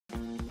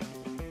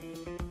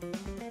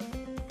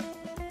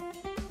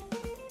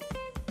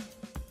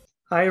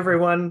Hi,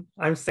 everyone.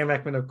 I'm Sam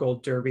Eckmann of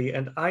Gold Derby,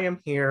 and I am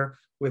here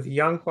with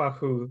Yang-Hua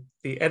Hu,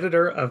 the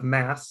editor of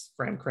Mass,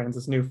 Fran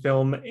Kranz's new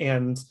film.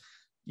 And,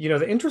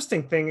 the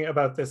interesting thing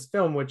about this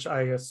film, which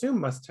I assume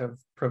must have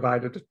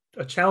provided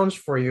a challenge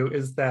for you,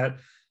 is that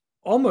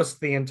almost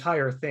the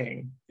entire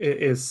thing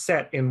is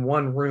set in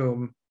one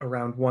room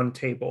around one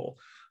table.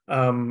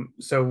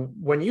 So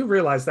when you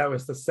realized that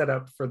was the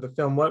setup for the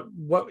film,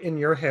 what in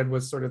your head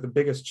was sort of the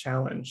biggest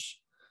challenge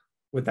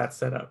with that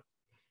setup?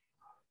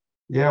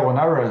 Yeah, when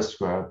I read a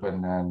script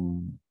and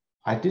then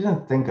I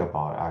didn't think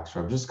about it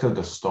actually, just because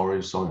the story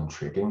is so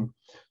intriguing.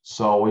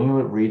 So when you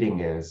were reading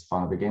it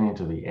from the beginning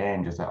to the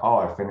end, just like, oh,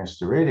 I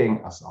finished the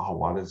reading. I said, oh,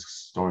 wow, this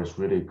story is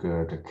really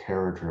good. The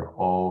character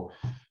all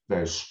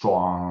very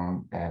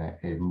strong and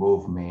it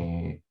moved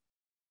me.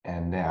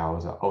 And then I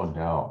was like, oh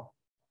no,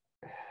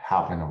 it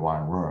happened in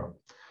one room.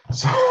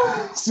 So,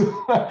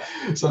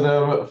 so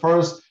the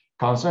first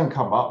concern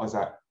come up was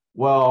that,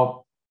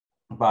 well,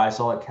 but I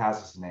saw the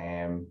cast's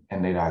name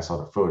and then I saw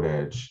the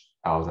footage.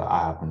 I was like,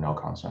 I have no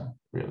concern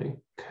really,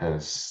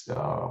 because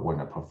when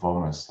the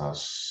performance are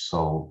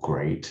so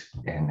great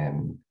and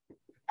then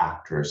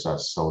actors are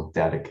so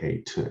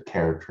dedicated to the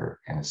character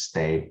and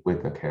stay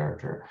with the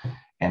character,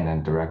 and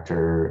then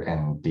director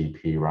and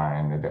DP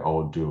Ryan, they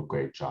all do a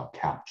great job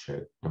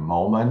capture the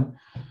moment.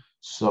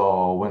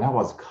 So when I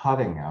was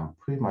cutting, I'm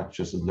pretty much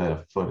just let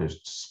the footage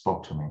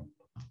spoke to me,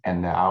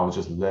 and then I would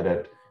just let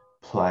it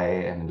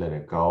play and let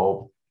it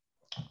go.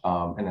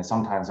 And then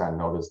sometimes I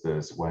notice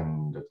this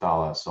when the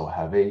dollar is so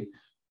heavy,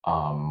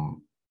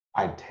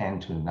 I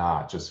tend to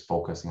not just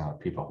focusing on the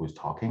people who's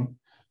talking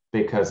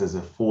because it's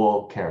a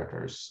full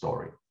character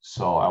story.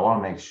 So I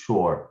want to make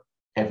sure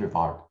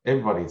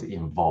everybody's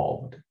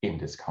involved in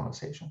this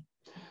conversation.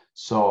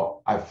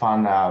 So I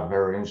found that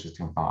very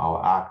interesting from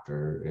our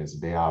actor is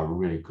they are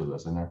really good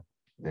listener.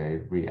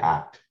 They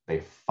react,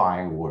 they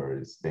find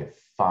words, they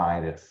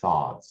find the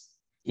thoughts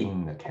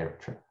in the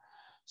character.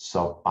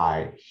 So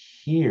I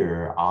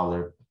hear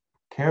other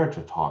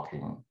character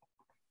talking,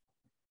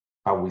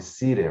 but we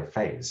see their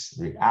face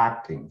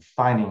reacting,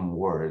 finding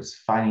words,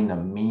 finding the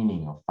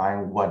meaning, or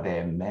finding what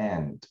they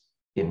meant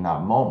in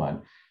that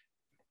moment.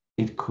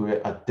 It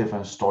creates a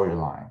different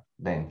storyline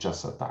than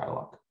just a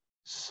dialogue.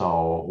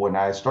 So when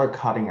I start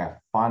cutting, I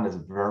find this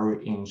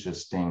very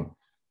interesting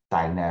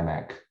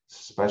dynamic,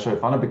 especially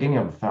from the beginning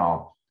of the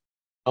film,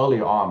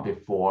 early on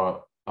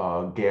before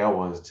Gail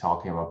was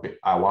talking about,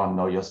 I want to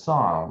know your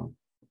song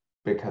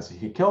because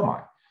he killed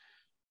mine.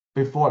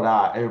 Before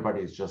that,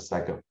 everybody is just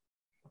like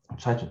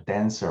try to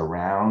dance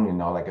around,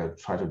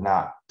 try to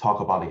not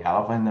talk about the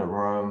elephant in the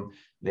room.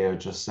 They're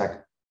just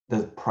like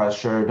the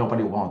pressure.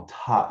 Nobody want to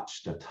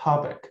touch the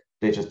topic.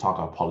 They just talk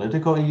about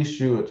political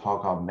issue, or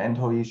talk about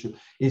mental issue.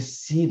 You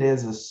see,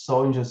 this is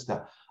so interesting,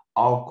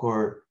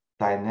 awkward,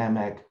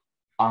 dynamic,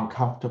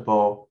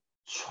 uncomfortable.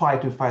 Try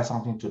to find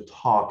something to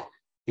talk.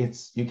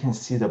 You can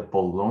see the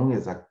balloon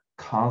is like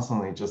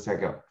constantly just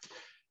like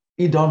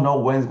you don't know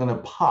when it's gonna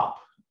pop.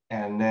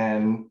 And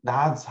then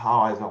that's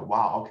how I thought,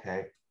 wow,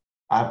 okay,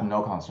 I have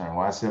no concern.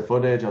 When I see the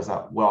footage, I was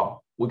like,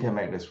 well, we can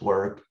make this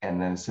work. And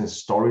then since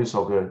story is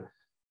so good,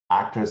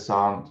 actors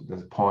on the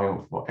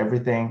point for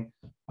everything,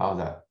 I was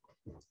like,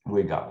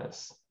 we got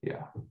this.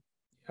 Yeah.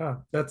 Yeah,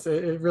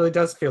 it really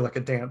does feel like a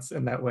dance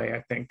in that way,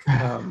 I think.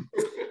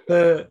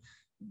 The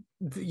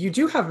you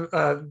do have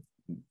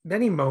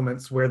many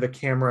moments where the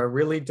camera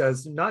really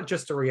does not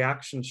just a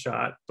reaction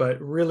shot,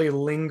 but really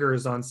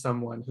lingers on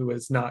someone who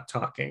is not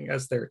talking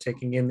as they're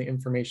taking in the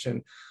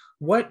information.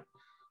 What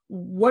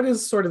what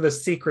is sort of the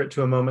secret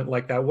to a moment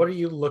like that? What are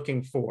you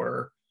looking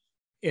for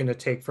in a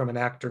take from an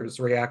actor's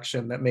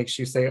reaction that makes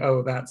you say,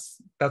 "Oh,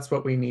 that's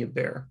what we need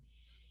there"?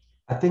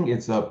 I think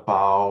it's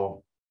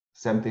about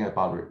something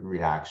about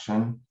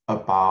reaction,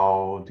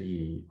 about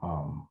the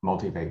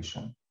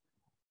motivation.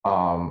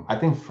 I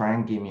think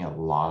Frank gave me a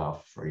lot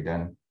of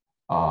freedom.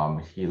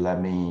 He let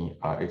me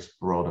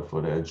explore the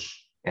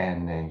footage,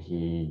 and then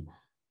he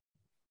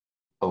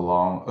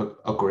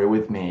agree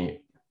with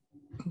me.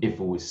 If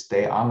we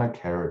stay on the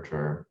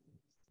character,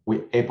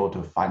 we're able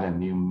to find a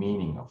new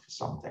meaning of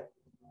something.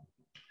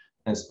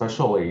 And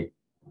especially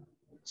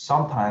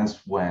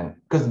sometimes when,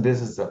 because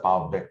this is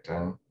about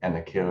victim and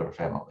the killer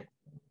family.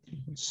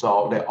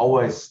 So they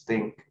always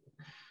think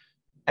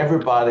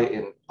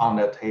everybody on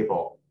the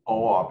table,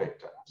 all are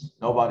victims.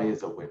 Nobody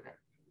is a winner.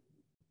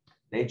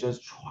 They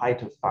just try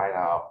to find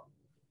out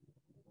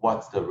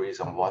what's the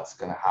reason,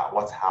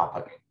 what's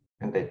happening,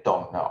 and they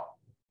don't know.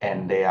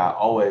 And they are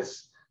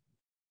always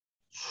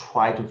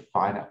try to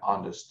find and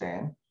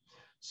understand.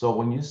 So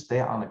when you stay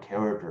on a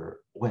character,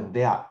 when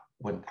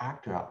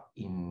actors are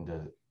in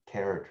the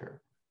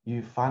character,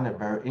 you find it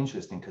very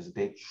interesting because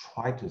they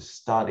try to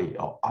study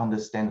or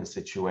understand the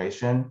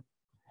situation,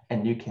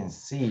 and you can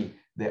see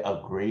they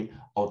agree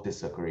or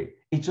disagree.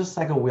 It's just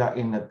like we are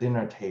in a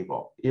dinner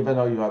table. Even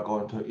though you are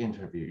going to an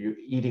interview, you're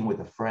eating with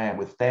a friend,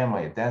 with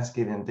family,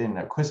 Thanksgiving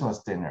dinner, Christmas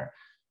dinner,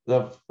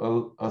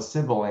 a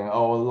sibling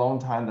or a long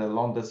time, the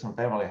long distance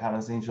family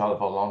haven't seen each other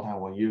for a long time.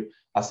 When you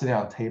are sitting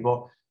on a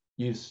table,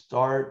 you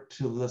start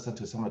to listen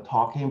to someone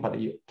talking, but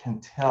you can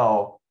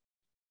tell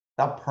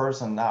that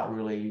person not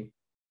really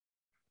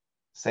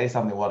say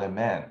something what it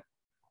meant.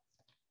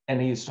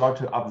 And you start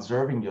to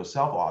observing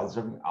yourself or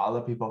observing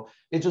other people.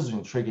 It just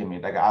intriguing me.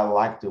 Like I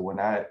like to, when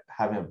I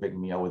having a big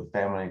meal with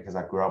family, because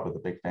I grew up with a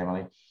big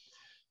family,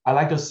 I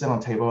like to sit on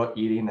the table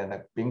eating and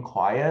like being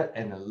quiet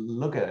and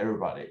look at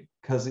everybody.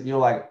 Because you're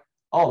like,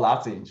 oh,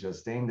 that's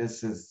interesting.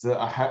 This is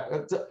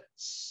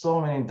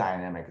so many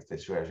dynamic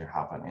situations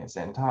happening at the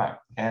same time.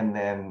 And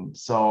then,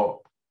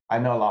 so I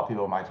know a lot of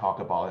people might talk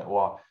about it.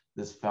 Well,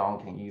 this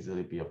film can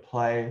easily be a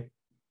play,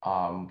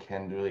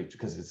 can really,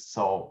 because it's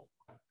so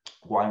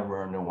one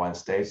room and one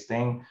stage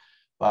thing.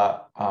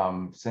 But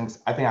since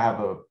I think I have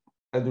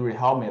it really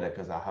helped me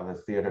because I have a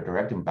theater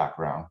directing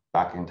background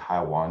back in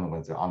Taiwan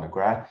with the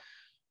undergrad.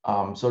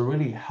 So it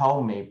really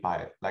helped me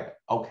by like,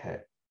 okay,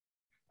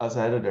 as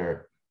an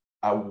editor,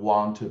 I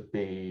want to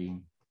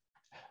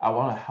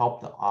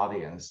help the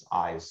audience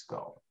eyes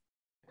go.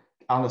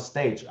 On the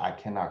stage, I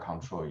cannot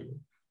control you,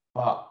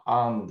 but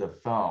on the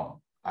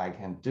film, I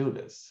can do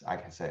this. I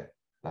can say,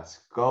 let's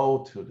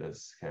go to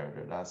this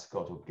character. Let's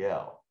go to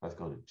Gail. Let's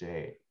go to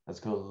Jay. Let's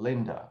go to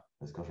Linda.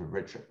 Let's go to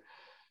Richard.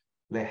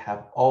 They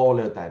have all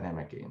the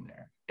dynamic in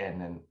there. And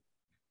then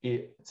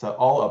it's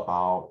all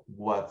about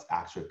what's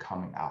actually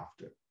coming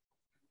after.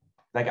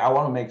 Like I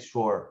want to make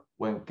sure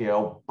when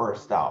Gail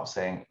burst out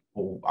saying,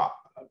 oh,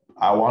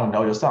 I want to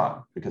know your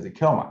son because he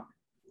killed mine.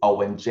 Or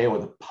when Jay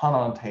was pound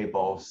on the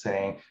table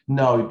saying,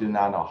 no, you do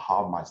not know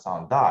how my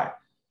son died.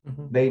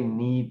 Mm-hmm. They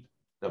need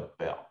the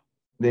bill.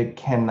 They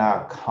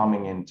cannot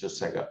coming in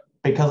just like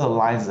because the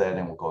lines there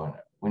and we're going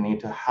there. We need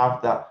to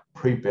have that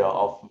pre-bill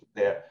of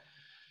their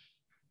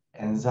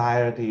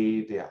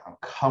anxiety, they are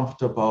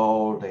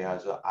uncomfortable, they are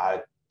just,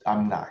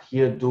 I'm not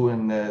here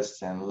doing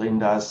this. And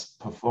Linda's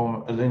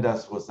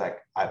was like,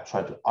 I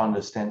tried to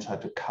understand,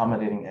 tried to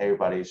accommodating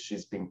everybody.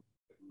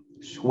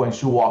 When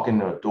she walked in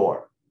the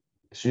door,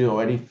 she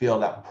already feel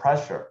that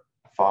pressure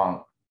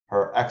from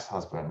her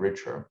ex-husband,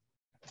 Richard.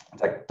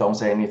 It's like, don't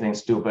say anything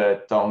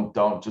stupid, don't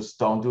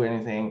do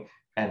anything.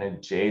 And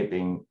then Jay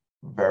being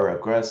very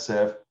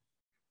aggressive.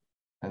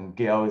 And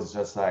Gail is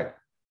just like,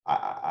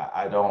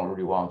 I don't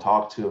really want to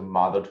talk to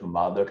mother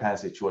kind of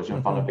situation.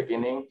 Mm-hmm. From the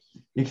beginning.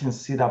 You can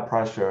see that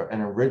pressure.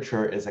 And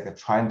Richard is like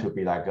trying to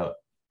be like a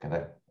kind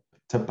of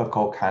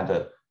typical kind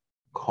of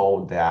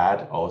cold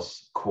dad or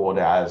cool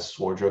dad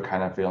soldier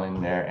kind of feeling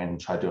there and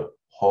try to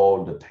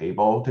hold the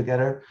table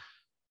together.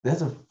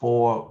 There's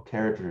 4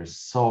 characters,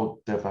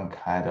 so different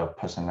kind of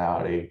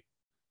personality.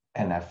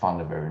 And I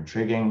found it very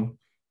intriguing.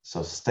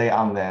 So stay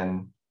on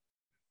them.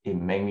 It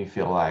made me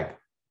feel like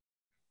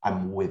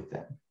I'm with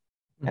them.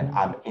 And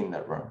I'm in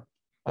the room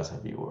as a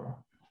viewer.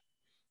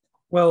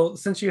 Well,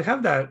 since you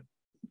have that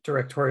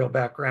directorial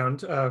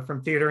background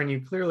from theater and you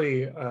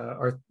clearly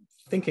are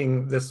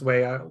thinking this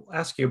way, I'll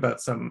ask you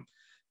about some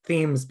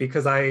themes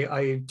because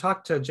I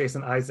talked to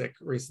Jason Isaac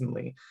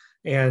recently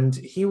and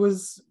he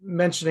was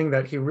mentioning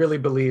that he really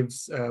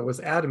believes, was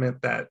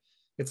adamant that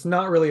it's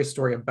not really a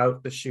story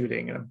about the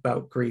shooting and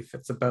about grief.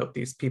 It's about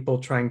these people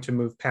trying to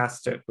move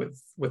past it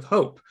with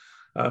hope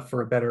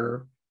for a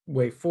better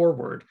way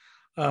forward.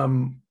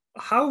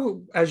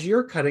 How, as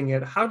you're cutting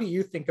it, how do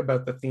you think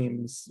about the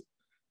themes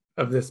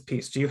of this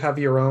piece? Do you have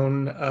your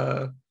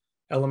own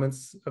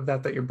elements of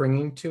that you're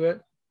bringing to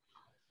it?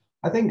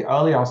 I think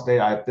early on stage,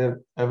 I did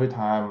every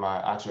time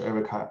I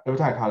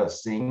cut a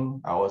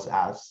scene, I always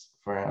ask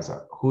Fran, I was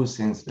like, who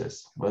sings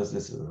this? What is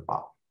this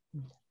about?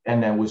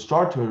 And then we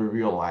start to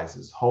realize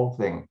this whole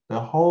thing.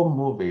 The whole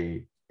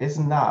movie is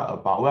not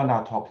about, we're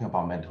not talking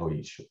about mental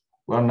issue.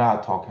 We're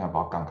not talking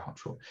about gun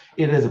control.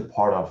 It is a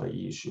part of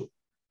the issue.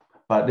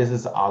 But this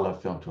is other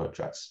film to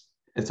address.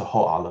 It's a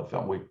whole other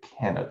film. We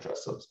can't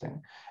address those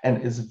things.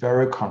 And it's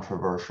very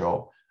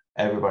controversial.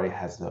 Everybody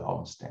has their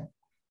own stand.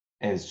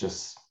 It's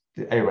just,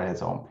 everybody has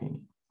their own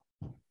opinion.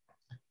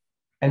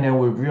 And then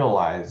we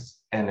realized,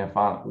 and then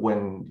found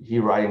when he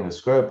writing the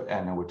script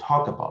and then we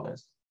talk about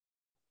this,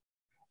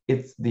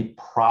 it's the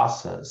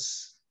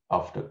process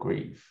of the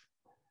grief,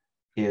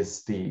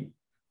 is the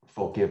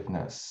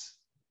forgiveness.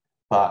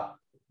 But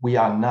we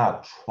are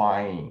not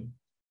trying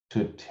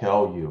to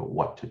tell you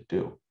what to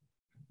do.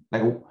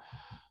 Like,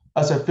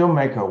 as a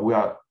filmmaker, we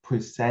are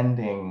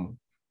presenting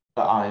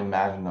the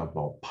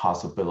unimaginable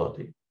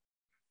possibility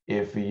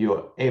if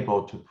you're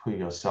able to put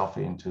yourself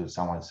into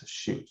someone's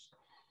shoes.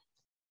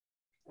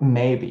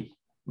 Maybe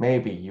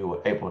you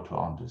are able to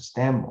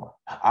understand more.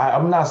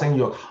 I'm not saying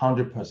you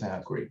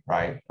 100% agree,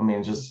 right? I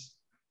mean, just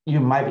you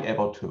might be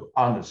able to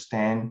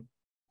understand.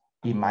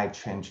 It might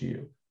change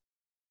you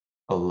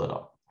a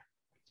little,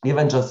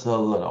 even just a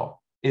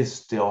little. It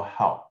still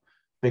helps.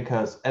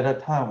 Because at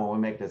the time when we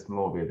make this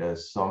movie,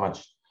 there's so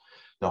much,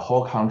 the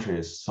whole country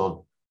is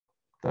so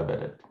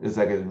divided. It's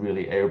like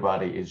really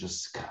everybody is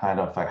just kind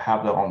of like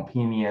have their own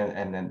opinion,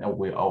 and then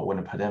when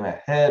the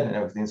pandemic hit and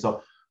everything.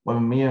 So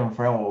when me and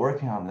Fran were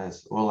working on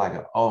this, we're like,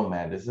 oh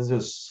man, this is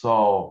just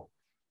so,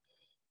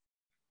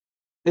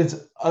 it's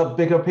a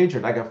bigger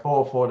picture. Like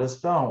for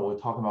this film, we're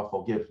talking about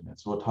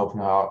forgiveness, we're talking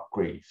about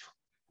grief.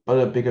 But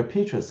the bigger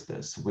picture is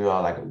this: we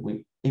are like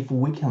if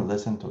we can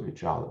listen to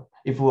each other,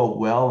 if we're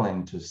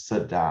willing to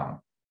sit down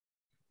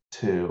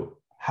to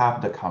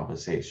have the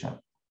conversation,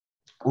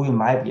 we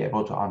might be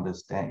able to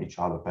understand each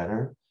other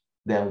better.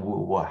 Then we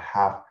will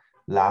have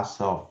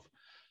less of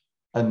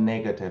a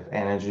negative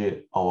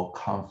energy or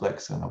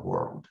conflicts in the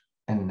world.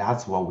 And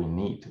that's what we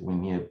need.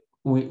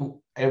 We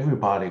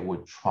everybody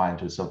would trying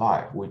to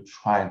survive. We're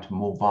trying to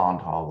move on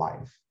to our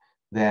life.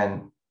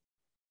 Then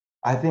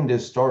I think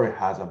this story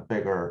has a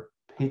bigger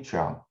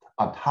picture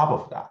on top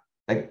of that.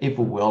 Like if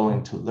we're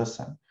willing to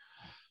listen,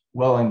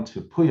 willing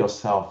to put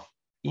yourself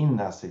in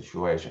that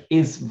situation,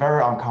 it's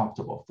very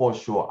uncomfortable for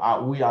sure.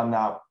 We are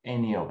not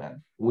any of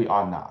them. We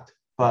are not.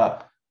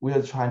 But we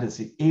are trying to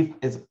see if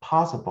it's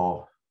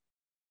possible.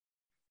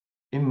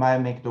 It might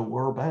make the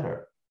world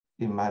better.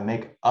 It might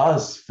make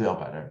us feel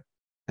better,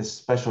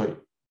 especially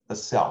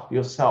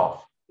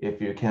yourself.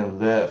 If you can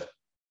live,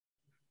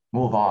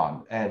 move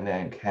on, and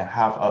then can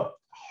have a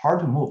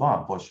hard to move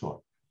on for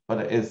sure.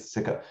 But it's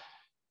like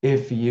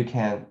if you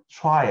can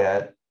try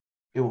it,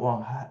 it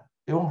won't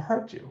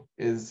hurt you.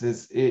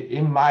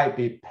 It might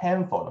be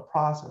painful the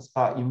process,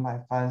 but you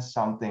might find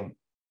some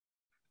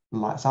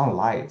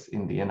lights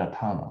in the inner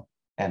tunnel,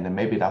 and then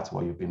maybe that's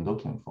what you've been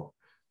looking for,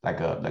 like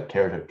the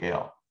character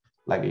Gail.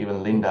 Like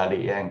even Linda at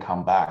the end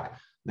come back.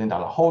 Linda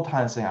the whole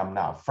time saying, I'm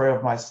not afraid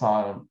of my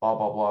son, blah,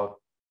 blah, blah.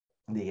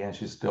 In the end,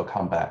 she still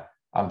come back.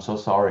 I'm so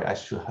sorry. I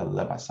should have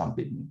let my son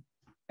beat me.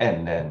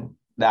 And then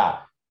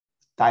that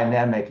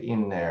dynamic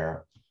in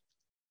there,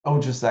 oh,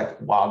 just like,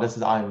 wow, this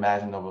is an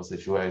unimaginable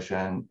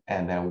situation.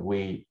 And then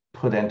we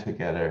put them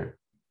together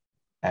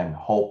and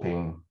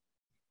hoping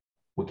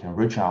we can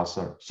reach out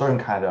certain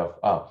kind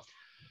of,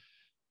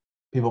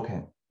 people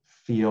can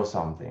feel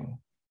something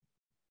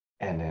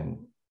and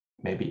then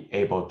maybe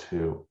able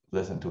to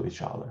listen to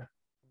each other.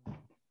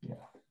 Yeah.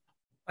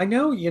 I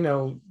know,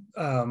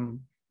 the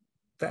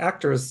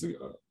actors,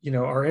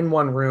 are in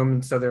one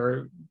room,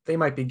 so they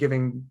might be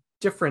giving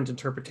different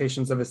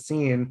interpretations of a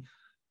scene,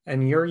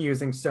 and you're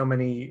using so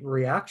many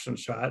reaction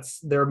shots.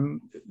 There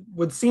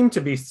would seem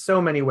to be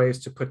so many ways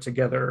to put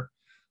together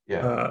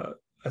a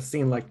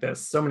scene like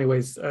this. So many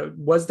ways.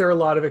 Was there a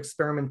lot of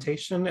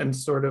experimentation, and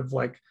sort of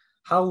like,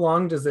 how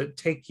long does it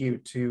take you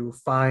to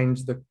find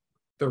the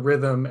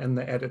rhythm and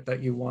the edit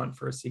that you want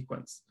for a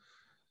sequence?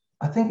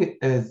 I think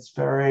it's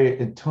very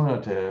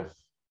intuitive.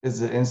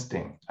 It's an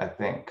instinct, I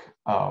think.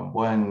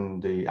 When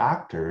the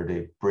actor,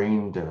 they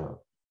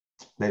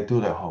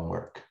do their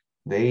homework.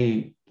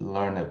 They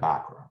learn the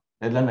background.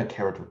 They learn the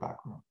character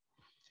background.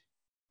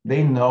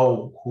 They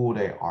know who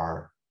they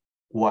are,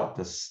 what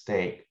the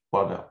stake,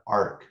 what the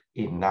arc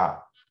in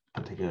that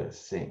particular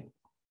scene.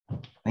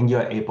 And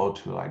you're able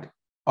to like,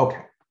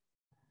 okay,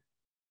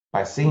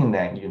 by seeing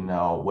that, you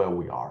know where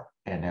we are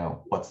and then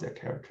what's their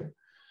character.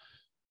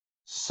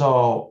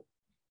 So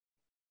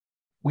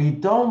we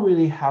don't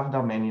really have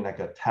that many like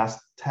a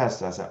test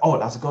that say, oh,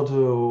 let's go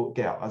to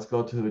Gail, let's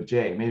go to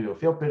Jay, maybe we'll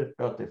feel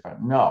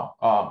different. No,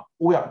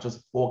 we are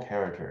just four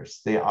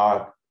characters. They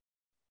are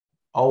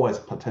always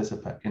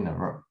participant in the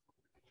room.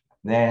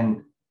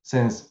 Then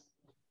since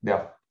there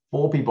are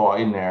four people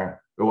in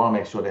there, we want to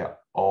make sure they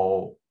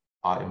all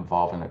are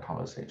involved in the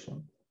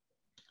conversation.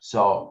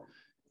 So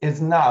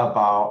it's not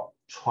about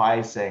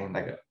try saying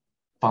like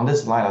from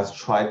this line, let's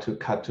try to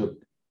cut to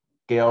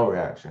Gail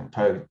reaction,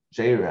 to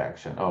Jay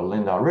reaction, or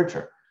Linda or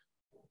Richard,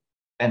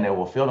 and they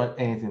will feel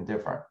anything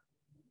different.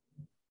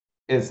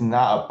 It's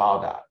not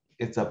about that.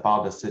 It's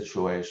about the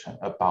situation,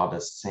 about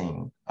the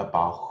scene,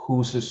 about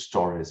whose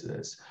story is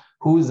this,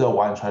 who is the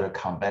one trying to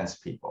convince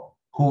people,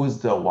 who is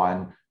the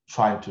one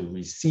trying to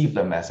receive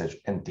the message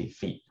and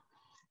defeat.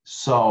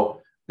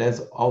 So there's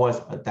always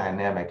a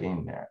dynamic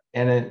in there.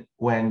 And then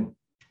when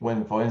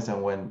for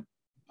instance, when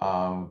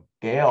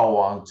Gail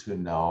wants to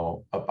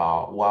know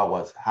about what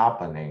was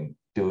happening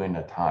during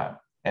the time,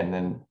 and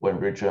then when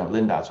Richard and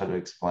Linda try to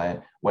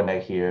explain when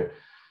they hear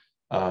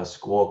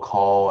school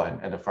call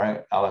and the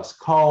friend Alex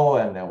call,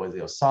 and then with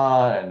your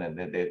son, and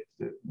then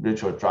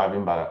Richard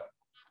driving by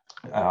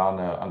on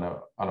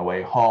the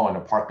way home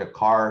and park the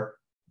car.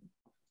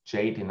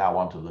 Jay did not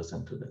want to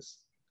listen to this,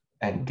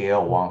 and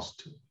Gail wants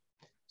to.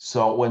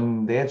 So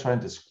when they're trying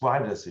to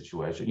describe the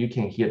situation, you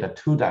can hear the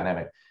two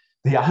dynamic.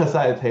 The other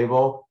side of the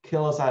table,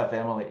 killer side of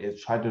family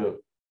is trying to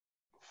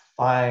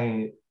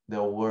find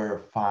the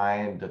word,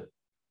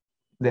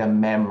 their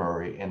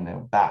memory in their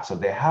back. So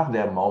they have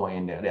their moment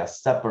in there. They are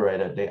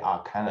separated. They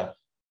are kind of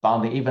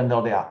bonding, even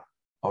though they are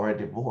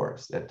already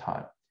divorced at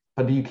time.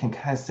 But you can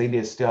kind of see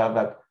they still have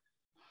like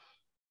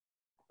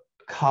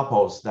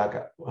couples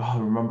that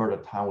remember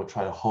the time we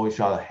tried to hold each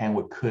other's hand,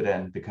 we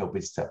couldn't because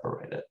we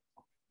separated.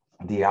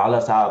 The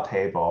other side of the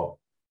table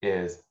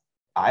is,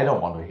 I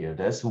don't want to hear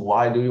this.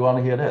 Why do you want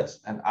to hear this?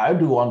 And I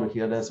do want to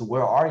hear this.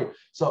 Where are you?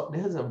 So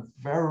this is a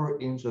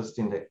very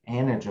interesting, the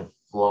energy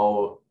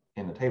flow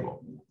in the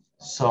table.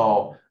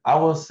 So I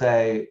will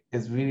say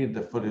it's really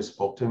the footage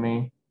spoke to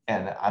me,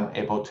 and I'm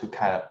able to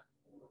kind of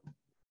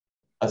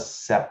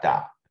accept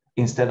that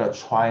instead of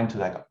trying to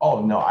like,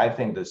 oh no, I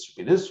think this should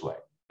be this way.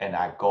 and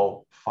I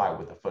go fight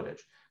with the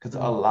footage. Because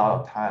a lot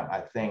of time,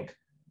 I think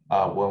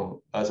when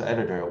as an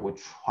editor, we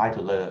try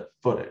to let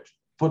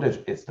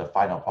footage is the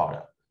final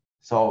product.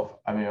 So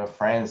I mean,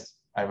 friends,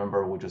 I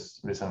remember we just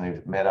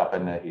recently met up,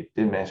 and he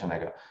did mention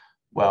like,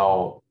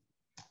 well,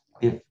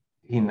 if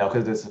he knows,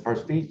 because it's the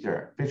first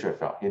feature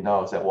film, he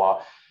knows that,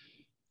 well,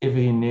 if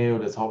he knew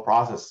this whole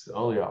process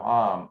earlier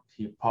on,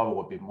 he probably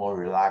would be more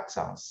relaxed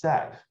on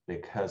set,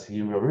 because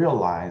he will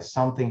realize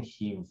something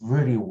he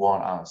really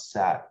want on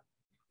set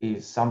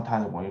is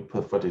sometimes when you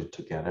put footage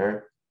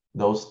together,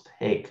 those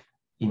take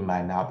he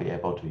might not be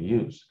able to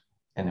use.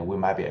 And then we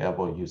might be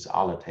able to use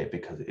other take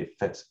because it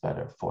fits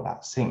better for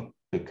that scene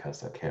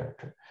because of the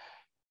character.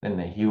 And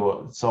then he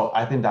will, so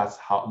I think that's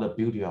how the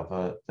beauty of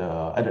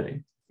the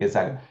editing is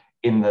that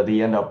in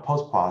the end of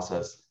post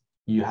process,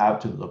 you have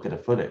to look at the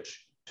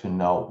footage to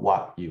know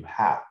what you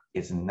have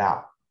is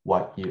not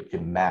what you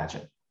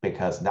imagine,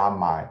 because that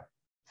might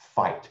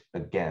fight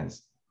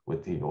against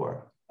with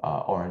your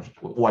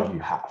what you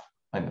have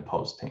in the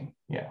posting.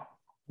 Yeah.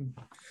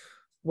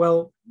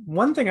 Well,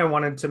 one thing I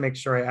wanted to make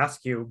sure I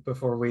ask you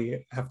before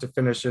we have to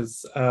finish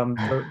is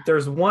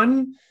there's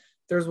one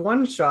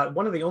shot,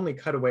 one of the only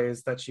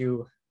cutaways that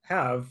you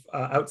have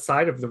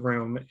outside of the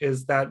room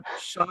is that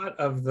shot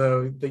of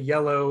the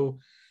yellow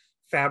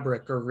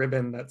fabric or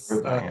ribbon that's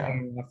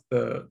hanging off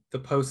the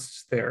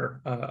post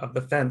there of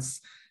the fence,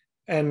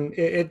 and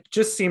it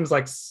just seems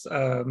like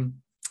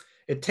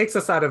it takes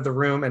us out of the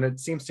room, and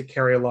it seems to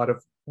carry a lot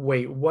of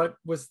weight. What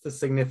was the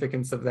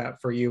significance of that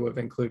for you, of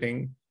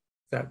including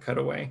that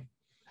cutaway?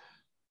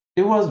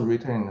 It was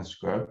written in the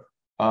script.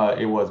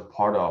 It was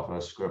part of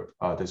a script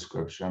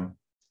description.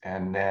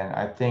 And then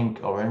I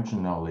think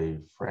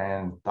originally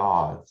Fran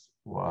thought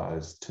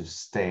was to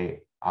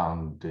stay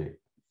on the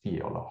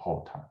field the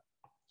whole time,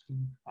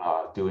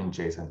 doing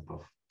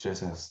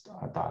Jason's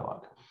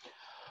dialogue.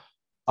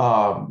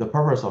 The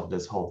purpose of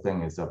this whole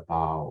thing is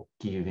about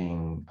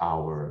giving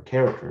our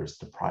characters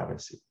the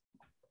privacy,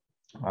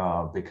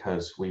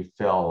 because we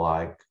feel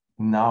like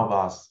none of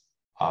us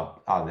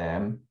are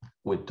them.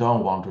 We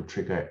don't want to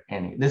trigger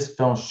any. This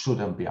film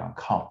shouldn't be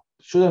uncomfortable,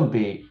 shouldn't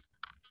be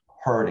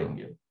hurting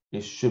you.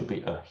 It should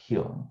be a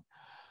healing.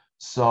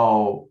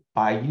 So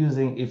by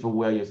using, if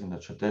we're using the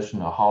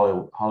traditional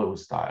Hollywood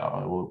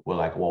style, we're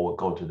like, well, we'll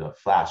go to the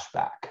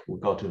flashback,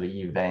 we go to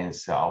the event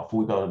itself,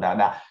 we go to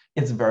that.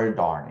 It's very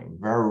darning,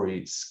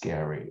 very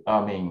scary.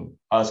 I mean,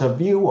 as a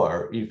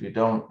viewer, if you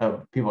don't,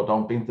 people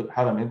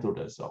haven't been through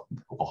this, so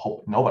I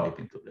hope nobody's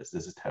been through this.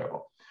 This is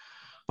terrible.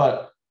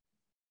 But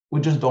we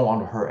just don't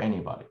want to hurt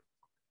anybody.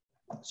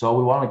 So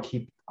we want to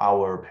keep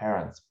our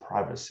parents'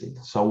 privacy.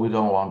 So we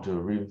don't want to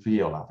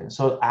reveal nothing.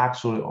 So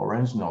actually,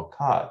 original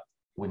cut,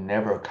 we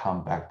never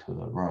come back to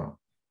the room.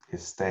 It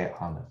stay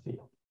on the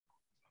field.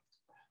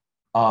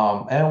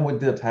 And we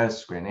did a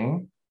test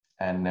screening,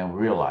 and then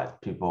realized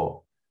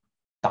people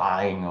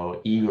dying or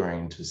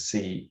eager to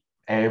see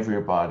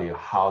everybody,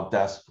 how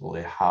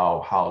desperately,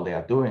 how they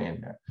are doing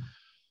in there.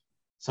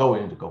 So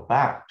we need to go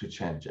back to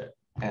change it.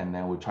 And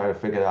then we try to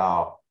figure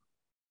out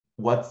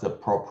what's the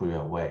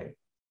appropriate way,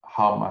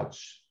 how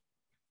much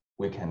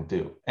we can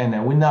do. And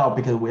then we know,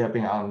 because we have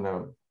been on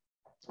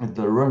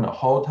the room the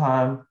whole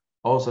time,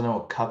 also then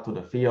we'll cut to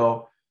the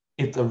field.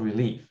 It's a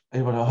relief.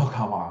 Everybody, oh,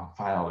 come on,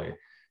 finally,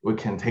 we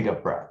can take a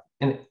breath.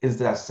 And it's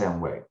that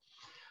same way.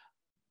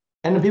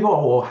 And the people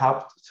will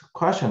have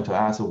question to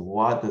answer,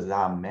 what does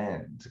that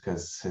mean?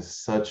 Because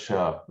it's such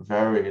a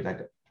very,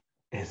 like,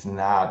 it's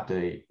not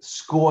the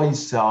score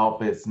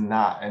itself, it's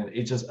not, and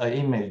it's just an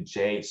image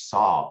Jay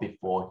saw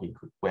before he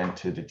went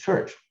to the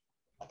church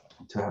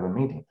to have a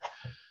meeting.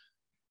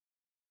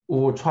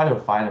 We'll try to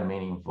find a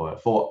meaning for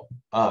it. For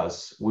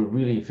us, we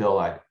really feel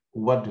like,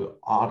 what do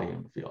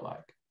audience feel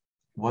like?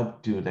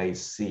 What do they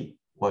see?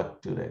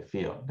 What do they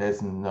feel?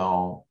 There's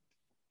no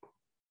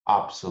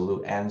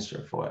absolute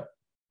answer for it.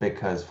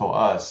 Because for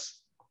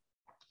us,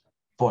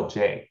 for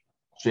Jay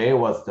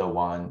was the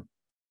one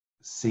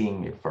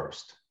seeing it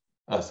first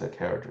as a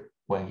character.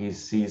 When he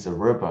sees a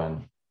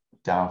ribbon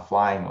down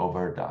flying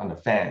over on the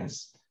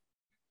fence,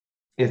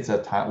 it's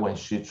a time when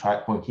he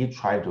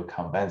tried to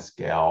convince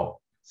Gail,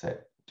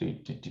 said,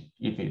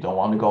 if you don't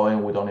want to go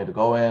in, we don't need to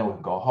go in, we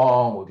can go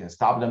home, we can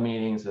stop the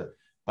meetings.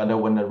 But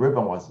then when the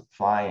ribbon was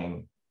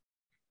flying,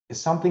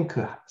 something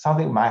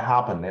might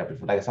happen there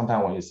before. Like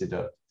sometimes when you see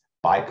the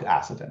bike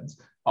accidents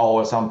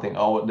or something,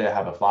 oh, they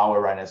have a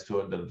flower right next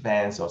to the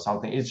fence or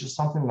something. It's just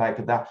something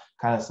like that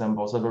kind of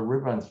symbol. So the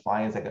ribbon's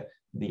flying is like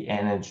the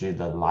energy,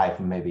 the life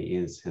maybe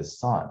is his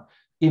son.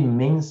 It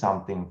means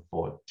something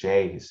for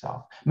Jay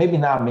himself. Maybe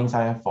not mean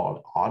something for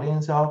the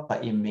audience itself,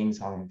 but it means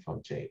something for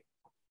Jay.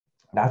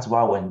 That's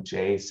why when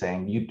Jay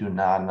saying, you do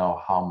not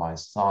know how my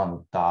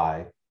son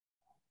died,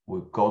 we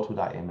go to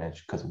that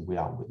image because we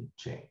are with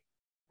Jay.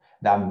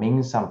 That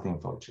means something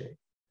for Jay.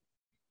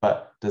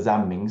 But does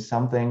that mean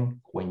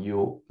something when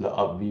you,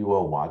 a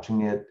viewer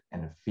watching it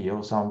and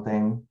feel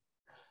something?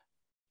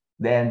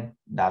 Then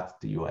that's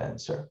your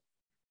answer.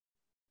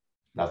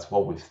 That's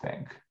what we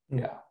think.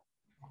 Yeah.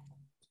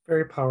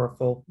 Very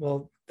powerful.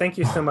 Well, Thank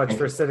you so much Thank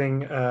for you.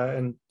 sitting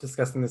and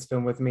discussing this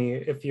film with me.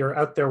 If you're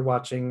out there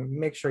watching,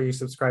 make sure you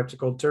subscribe to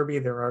Gold Derby.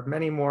 There are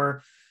many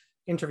more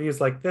interviews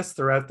like this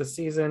throughout the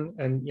season.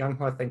 And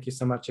Yang-Hua, thank you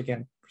so much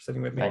again for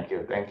sitting with me. Thank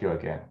you. Thank you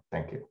again.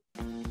 Thank you.